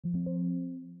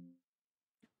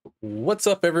What's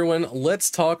up, everyone?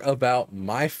 Let's talk about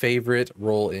my favorite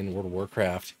role in World of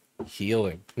Warcraft,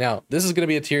 healing. Now, this is going to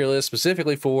be a tier list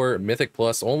specifically for Mythic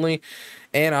Plus only,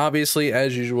 and obviously,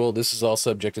 as usual, this is all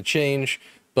subject to change,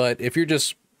 but if you're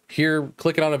just here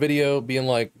clicking on a video being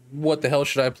like, what the hell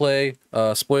should I play?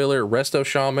 Spoiler, Resto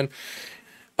Shaman.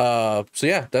 So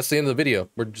yeah, that's the end of the video.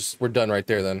 We're done right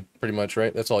there then, pretty much,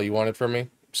 right? That's all you wanted from me.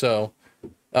 So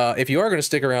if you are going to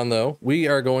stick around, though, we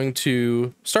are going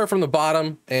to start from the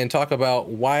bottom and talk about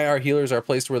why our healers are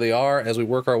placed where they are as we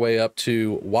work our way up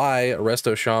to why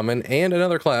Resto Shaman and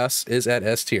another class is at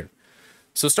S tier.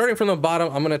 So starting from the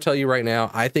bottom, I'm going to tell you right now,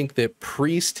 I think that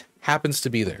Priest happens to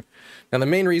be there. Now, the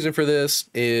main reason for this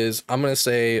is I'm going to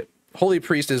say Holy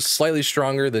Priest is slightly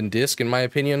stronger than Disc, in my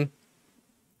opinion,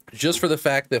 just for the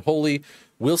fact that Holy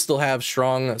will still have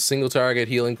strong single target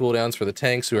healing cooldowns for the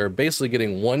tanks, who are basically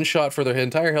getting one shot for their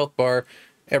entire health bar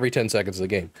every 10 seconds of the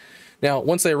game. Now,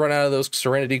 once they run out of those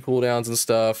Serenity cooldowns and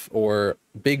stuff, or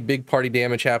big party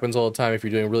damage happens all the time if you're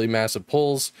doing really massive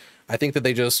pulls, I think that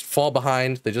they just fall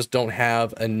behind. They just don't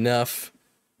have enough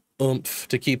oomph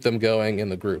to keep them going in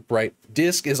the group, right?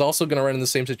 Disc is also going to run in the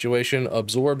same situation.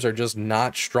 Absorbs are just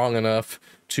not strong enough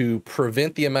to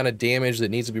prevent the amount of damage that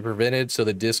needs to be prevented so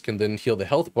the Disc can then heal the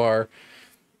health bar.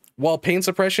 While pain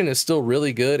suppression is still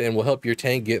really good and will help your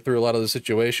tank get through a lot of the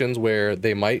situations where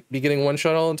they might be getting one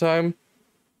shot all the time,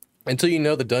 until you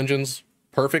know the dungeons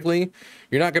perfectly,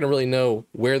 you're not going to really know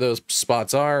where those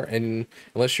spots are, and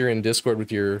unless you're in Discord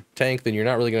with your tank, then you're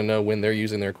not really going to know when they're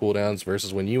using their cooldowns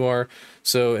versus when you are.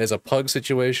 So as a pug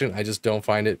situation, I just don't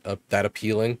find it that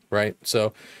appealing, right?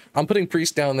 So I'm putting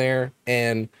Priest down there,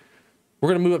 and we're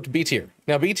going to move up to B tier.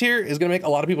 Now, B tier is going to make a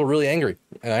lot of people really angry,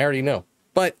 and I already know.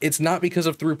 But it's not because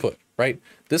of throughput, right?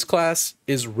 This class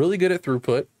is really good at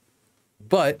throughput,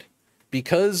 but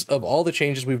because of all the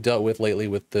changes we've dealt with lately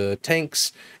with the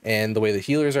tanks and the way the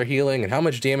healers are healing and how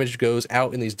much damage goes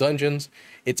out in these dungeons,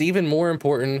 it's even more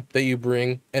important that you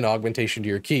bring an augmentation to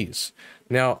your keys.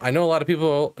 Now, I know a lot of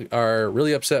people are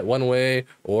really upset one way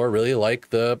or really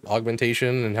like the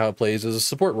augmentation and how it plays as a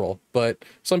support role, but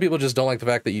some people just don't like the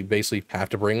fact that you basically have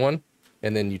to bring one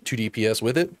and then you 2 DPS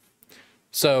with it.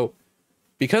 So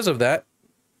because of that,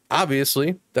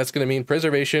 obviously, that's going to mean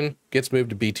Preservation gets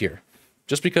moved to B tier.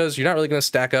 Just because you're not really going to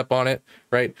stack up on it,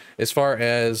 right? As far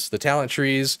as the talent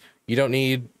trees, you don't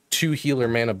need 2 healer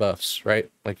mana buffs, right?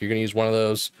 Like, you're going to use one of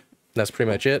those. That's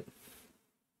pretty much it.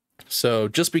 So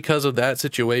just because of that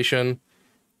situation,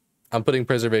 I'm putting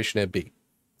Preservation at B.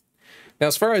 Now,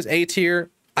 as far as A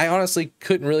tier, I honestly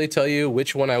couldn't really tell you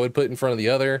which one I would put in front of the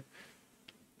other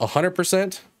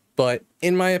 100%. But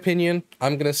in my opinion,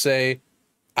 I'm going to say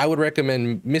I would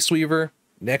recommend Mistweaver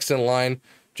next in line,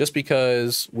 just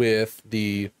because with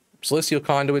the Celestial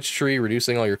Conduits tree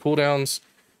reducing all your cooldowns,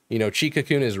 you know, Chi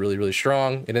Cocoon is really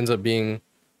strong. It ends up being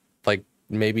like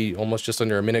maybe almost just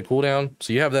under a minute cooldown.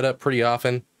 So you have that up pretty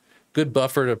often. Good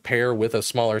buffer to pair with a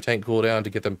smaller tank cooldown to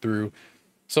get them through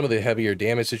some of the heavier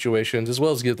damage situations, as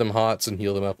well as give them hots and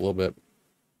heal them up a little bit.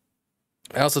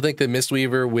 I also think that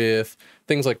Mistweaver with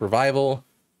things like Revival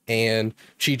and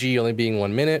Chi-Ji only being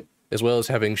 1 minute, as well as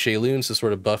having Shayloons to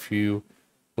sort of buff you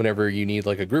whenever you need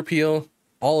like a group heal,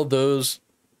 all of those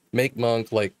make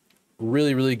Monk like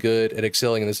really good at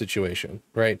excelling in this situation,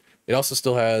 right? It also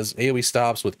still has AoE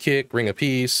stops with Kick, Ring of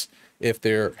Peace. If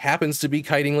there happens to be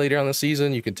kiting later on the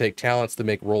season, you can take talents to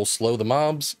make roll slow the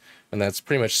mobs, and that's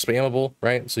pretty much spammable,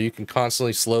 right? So you can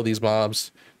constantly slow these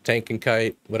mobs, tank and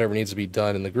kite, whatever needs to be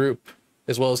done in the group,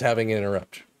 as well as having an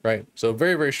interrupt, right? So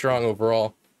very strong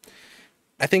overall.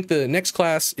 I think the next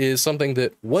class is something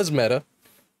that was meta,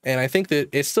 and I think that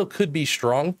it still could be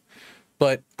strong,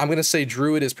 but I'm going to say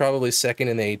Druid is probably second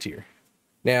in the A tier.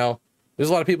 Now,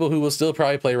 there's a lot of people who will still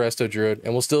probably play Resto Druid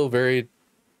and will still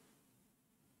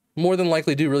more than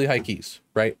likely do really high keys,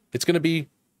 right? It's going to be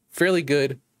fairly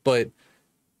good, but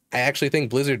I actually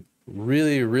think Blizzard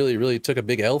really took a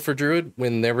big L for Druid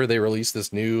whenever they released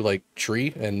this new like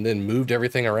tree and then moved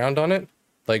everything around on it,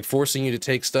 like forcing you to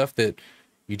take stuff that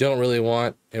you don't really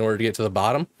want in order to get to the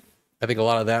bottom. I think a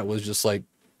lot of that was just like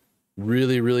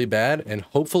really bad, and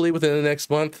hopefully within the next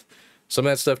month some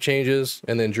of that stuff changes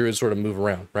and then Druids sort of move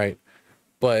around, right?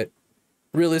 But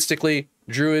realistically,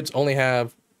 Druids only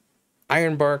have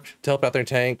Ironbark to help out their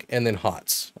tank and then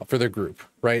Hots for their group,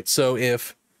 right? So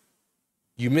if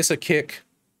you miss a kick,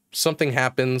 something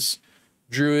happens,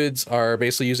 Druids are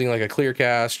basically using like a clear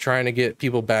cast, trying to get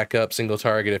people back up single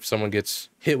target if someone gets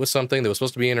hit with something that was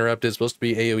supposed to be interrupted, supposed to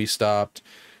be AoE stopped.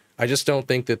 I just don't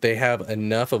think that they have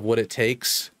enough of what it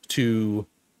takes to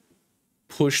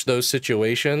push those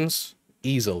situations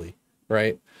easily,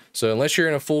 right? So unless you're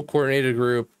in a full coordinated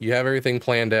group, you have everything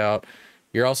planned out,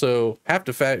 You also have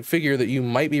to figure that you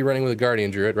might be running with a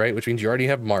Guardian Druid, right? Which means you already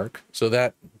have Mark, so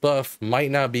that buff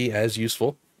might not be as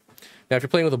useful. Now, if you're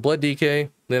playing with a Blood DK,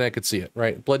 then I could see it,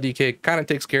 right? Blood DK kind of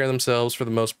takes care of themselves for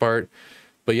the most part,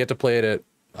 but you have to play it at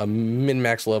a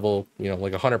min-max level, you know,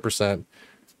 like 100%,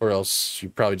 or else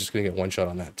you're probably just going to get one shot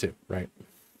on that too, right?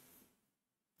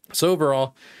 So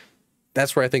overall,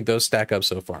 that's where I think those stack up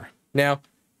so far. Now,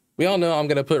 we all know I'm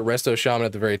going to put Resto Shaman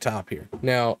at the very top here.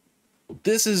 Now,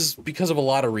 this is because of a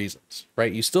lot of reasons,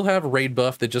 right? You still have raid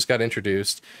buff that just got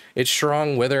introduced. It's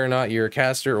strong whether or not you're a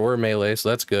caster or a melee, so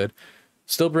that's good.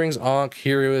 Still brings Ankh,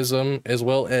 heroism, as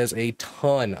well as a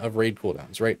ton of raid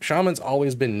cooldowns, right? Shaman's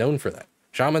always been known for that.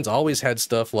 Shaman's always had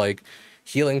stuff like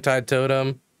Healing Tide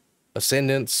Totem,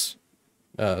 Ascendance,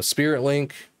 Spirit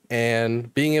Link,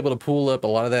 and being able to pool up a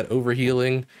lot of that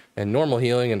overhealing and normal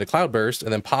healing into Cloudburst,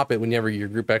 and then pop it whenever your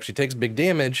group actually takes big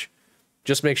damage,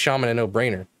 just makes Shaman a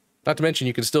no-brainer. Not to mention,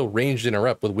 you can still ranged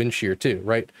interrupt with Wind Shear too,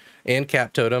 right? And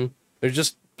Cap Totem. There's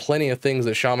just plenty of things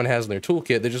that Shaman has in their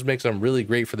toolkit that just makes them really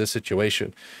great for this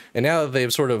situation. And now that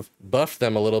they've sort of buffed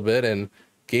them a little bit and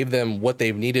gave them what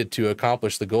they've needed to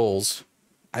accomplish the goals,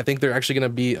 I think they're actually going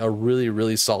to be a really,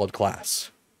 really solid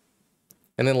class.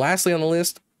 And then lastly on the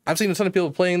list, I've seen a ton of people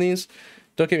playing these.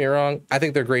 Don't get me wrong, I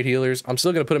think they're great healers. I'm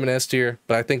still going to put them in S tier,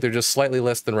 but I think they're just slightly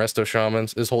less than Resto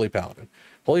Shamans, is Holy Paladin.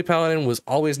 Holy Paladin was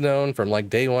always known from like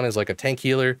day one as like a tank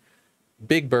healer.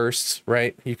 Big bursts,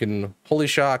 right? You can Holy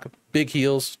Shock, big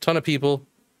heals, ton of people.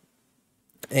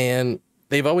 And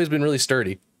they've always been really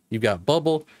sturdy. You've got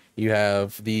Bubble, you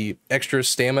have the extra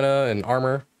stamina and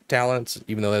armor talents,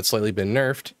 even though that's slightly been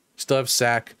nerfed. Still have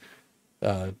Sack,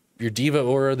 your Diva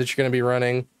Aura that you're going to be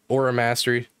running, Aura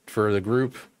Mastery for the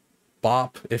group,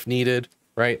 Bop if needed,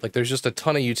 right? Like there's just a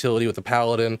ton of utility with the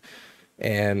Paladin,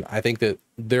 and I think that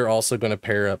they're also going to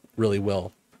pair up really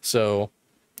well. So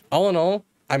all in all,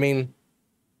 I mean,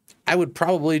 I would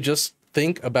probably just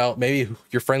think about maybe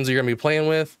your friends that you're going to be playing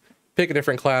with, pick a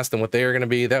different class than what they are going to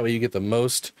be. That way you get the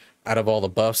most out of all the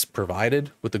buffs provided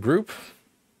with the group.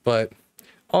 But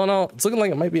all in all, it's looking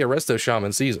like it might be a Resto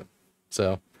Shaman season.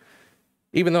 So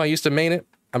even though I used to main it,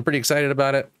 I'm pretty excited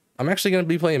about it. I'm actually going to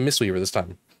be playing Mistweaver this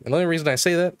time. And the only reason I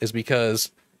say that is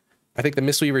because I think the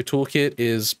Mistweaver toolkit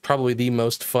is probably the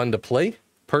most fun to play,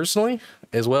 personally,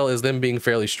 as well as them being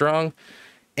fairly strong.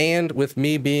 And with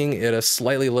me being at a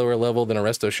slightly lower level than a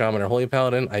Resto Shaman or Holy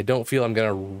Paladin, I don't feel I'm going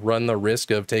to run the risk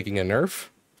of taking a nerf.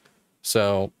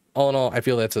 So all in all, I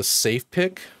feel that's a safe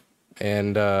pick.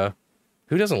 And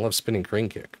who doesn't love spinning crane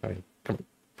kick? I mean, come on.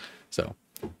 So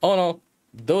all in all,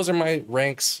 those are my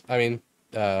ranks. I mean,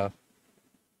 that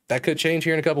could change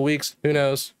here in a couple weeks. Who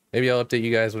knows? Maybe I'll update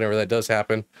you guys whenever that does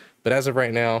happen. But as of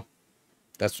right now,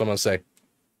 that's what I'm going to say.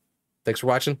 Thanks for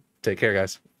watching. Take care,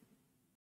 guys.